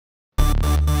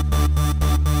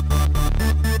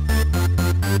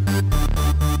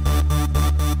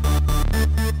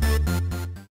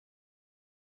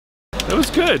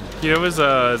good. You know, it was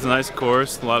a nice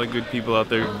course. A lot of good people out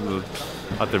there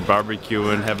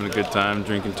barbecuing, having a good time,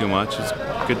 drinking too much. It's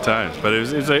good times. But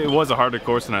it was a harder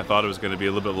course than I thought it was going to be.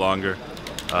 A little bit longer.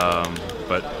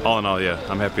 But all in all, yeah,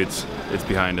 I'm happy it's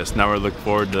behind us. Now we're looking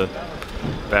forward to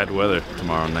bad weather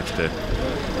tomorrow, next day.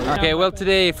 Okay, well,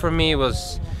 today for me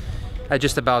was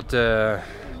just about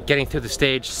getting through the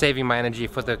stage, saving my energy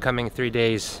for the coming 3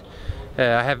 days.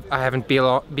 I haven't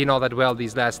been all that well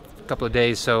these last couple of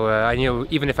days, so I knew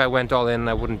even if I went all in,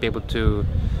 I wouldn't be able to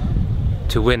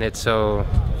win it. So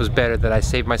it was better that I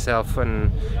save myself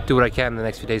and do what I can the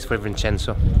next few days for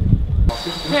Vincenzo.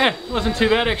 Yeah, it wasn't too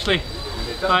bad actually.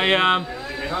 I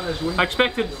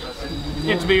expected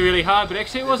it to be really hard, but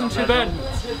actually it wasn't too bad.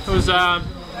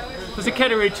 It was a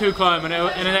category 2 climb, and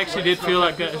it actually did feel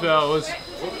like that as well.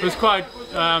 It was quite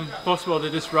possible to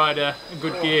just ride a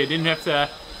good gear. Didn't have to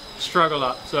struggle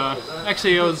up. So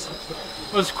actually it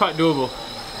was quite doable.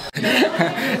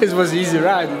 It was easy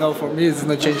ride, you know. For me, it's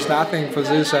not changed nothing.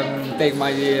 Position, take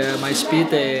my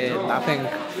speed, nothing.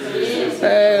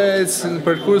 It's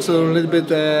per course a little bit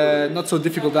not so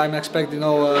difficult. I'm expecting, you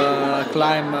know,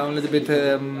 climb a little bit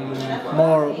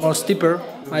more steeper.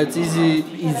 It's easy.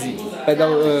 But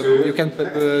you can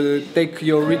take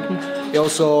your rhythm.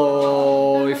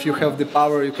 Also, if you have the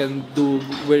power, you can do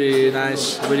very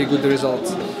nice, very good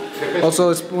results. Also,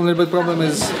 a little bit problem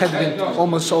is headwind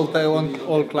almost all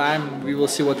climb. We will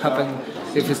see what happens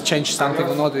if it's changed something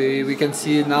or not. We can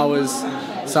see now is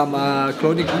some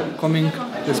cloudy coming.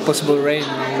 There's possible rain.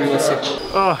 We will see.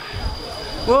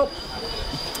 Well,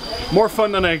 more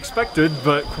fun than I expected,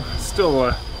 but still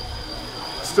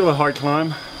a hard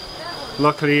climb.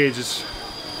 Luckily, I just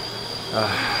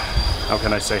how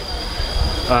can I say?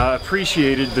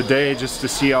 Appreciated the day just to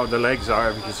see how the legs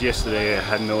are, because yesterday I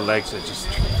had no legs. I just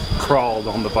crawled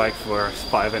on the bike for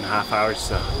 5.5 hours.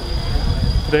 So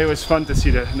today was fun to see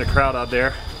the crowd out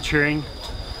there cheering,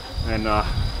 and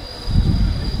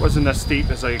wasn't as steep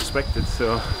as I expected,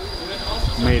 so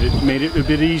made it a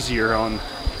bit easier on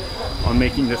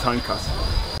making the time cut.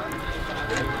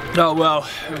 Oh well,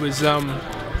 it was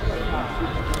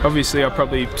obviously I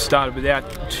probably started without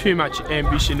too much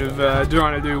ambition of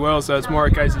trying to do well, so it's more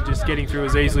a case of just getting through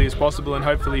as easily as possible and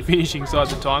hopefully finishing inside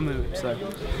the time limit. So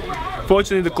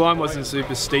fortunately the climb wasn't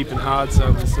super steep and hard, so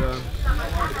it was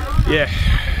yeah,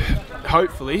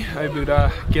 hopefully able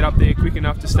to get up there quick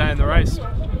enough to stay in the race.